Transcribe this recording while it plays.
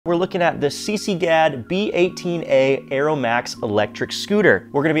We're looking at the SISIGAD B18A Aero Max electric scooter.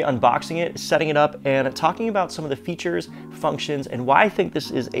 We're going to be unboxing it, setting it up, and talking about some of the features, functions, and why I think this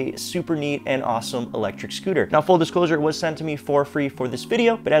is a super neat and awesome electric scooter. Now, full disclosure, it was sent to me for free for this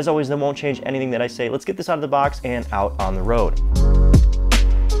video, but as always, that won't change anything that I say. Let's get this out of the box and out on the road.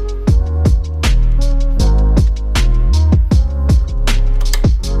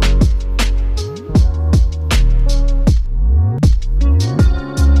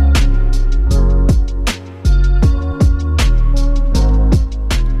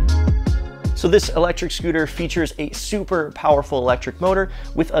 So this electric scooter features a super powerful electric motor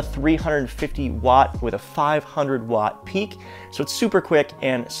with a 350 watt with a 500 watt peak. So it's super quick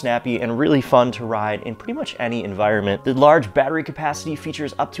and snappy and really fun to ride in pretty much any environment. The large battery capacity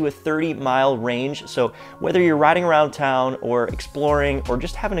features up to a 30-mile range. So whether you're riding around town or exploring or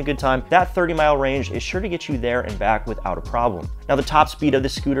just having a good time, that 30-mile range is sure to get you there and back without a problem. Now, the top speed of the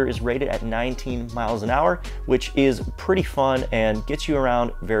scooter is rated at 19 miles an hour, which is pretty fun and gets you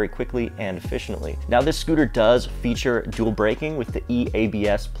around very quickly and efficiently. Now, this scooter does feature dual braking with the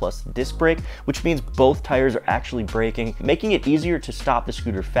eABS plus disc brake, which means both tires are actually braking, making it easier to stop the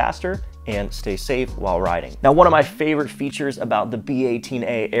scooter faster and stay safe while riding. Now, one of my favorite features about the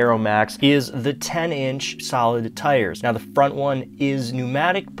B18A Aero Max is the 10-inch solid tires. Now, the front one is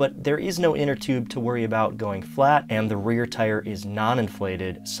pneumatic, but there is no inner tube to worry about going flat, and the rear tire is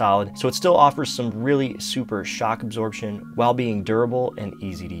non-inflated solid, so it still offers some really super shock absorption while being durable and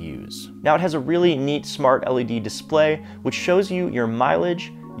easy to use. Now, it has a really neat smart LED display, which shows you your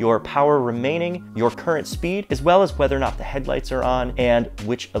mileage, your power remaining, your current speed, as well as whether or not the headlights are on and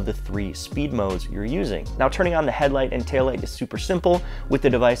which of the 3 speed modes you're using. Now, turning on the headlight and taillight is super simple. With the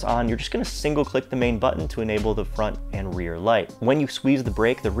device on, you're just going to single click the main button to enable the front and rear light. When you squeeze the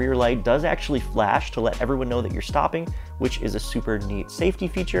brake, the rear light does actually flash to let everyone know that you're stopping, which is a super neat safety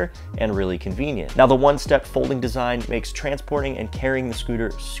feature and really convenient. Now, the one-step folding design makes transporting and carrying the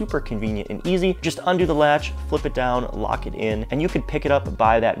scooter super convenient and easy. Just undo the latch, flip it down, lock it in, and you can pick it up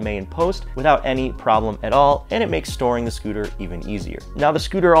by that main post without any problem at all, and it makes storing the scooter even easier. Now, the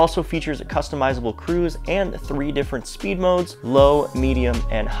scooter also features a customizable cruise and 3 different speed modes: low, medium,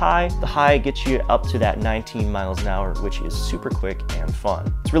 and high. The high gets you up to that 19 miles an hour, which is super quick and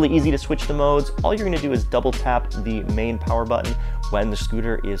fun. It's really easy to switch the modes. All you're going to do is double tap the main power button when the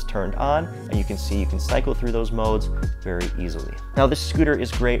scooter is turned on, and you can see you can cycle through those modes very easily. Now, this scooter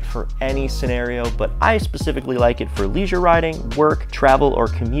is great for any scenario, but I specifically like it for leisure riding, work, travel or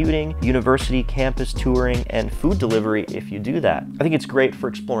commuting, university, campus touring, and food delivery if you do that. I think it's great for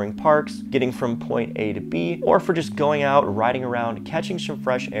exploring parks, getting from point A to B, or for just going out, riding around, catching some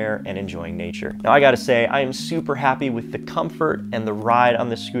fresh air, and enjoying nature. Now, I gotta say, I am super happy with the comfort and the ride on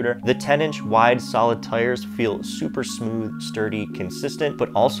the scooter. The 10-inch wide solid tires feel super smooth, sturdy, consistent,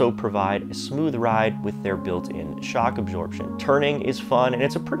 but also provide a smooth ride with their built-in shock absorption. Turning is fun, and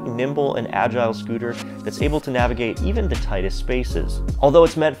it's a pretty nimble and agile scooter that's able to navigate even the tightest spaces. Although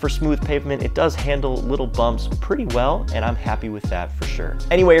it's meant for smooth pavement, it does handle little bumps pretty well, and I'm happy with that for sure.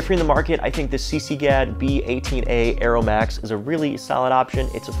 Anyway, if you're in the market, I think the SISIGAD B18A Aero Max is a really solid option.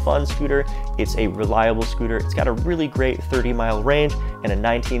 It's a fun scooter, it's a reliable scooter, it's got a really great 30-mile range and a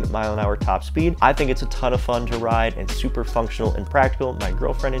 19-mile-an-hour top speed. I think it's a ton of fun to ride and super functional and practical. My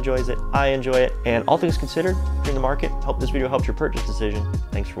girlfriend enjoys it, I enjoy it, and all things considered, if you're in the market, hope this video helped your purchase decision.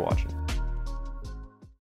 Thanks for watching.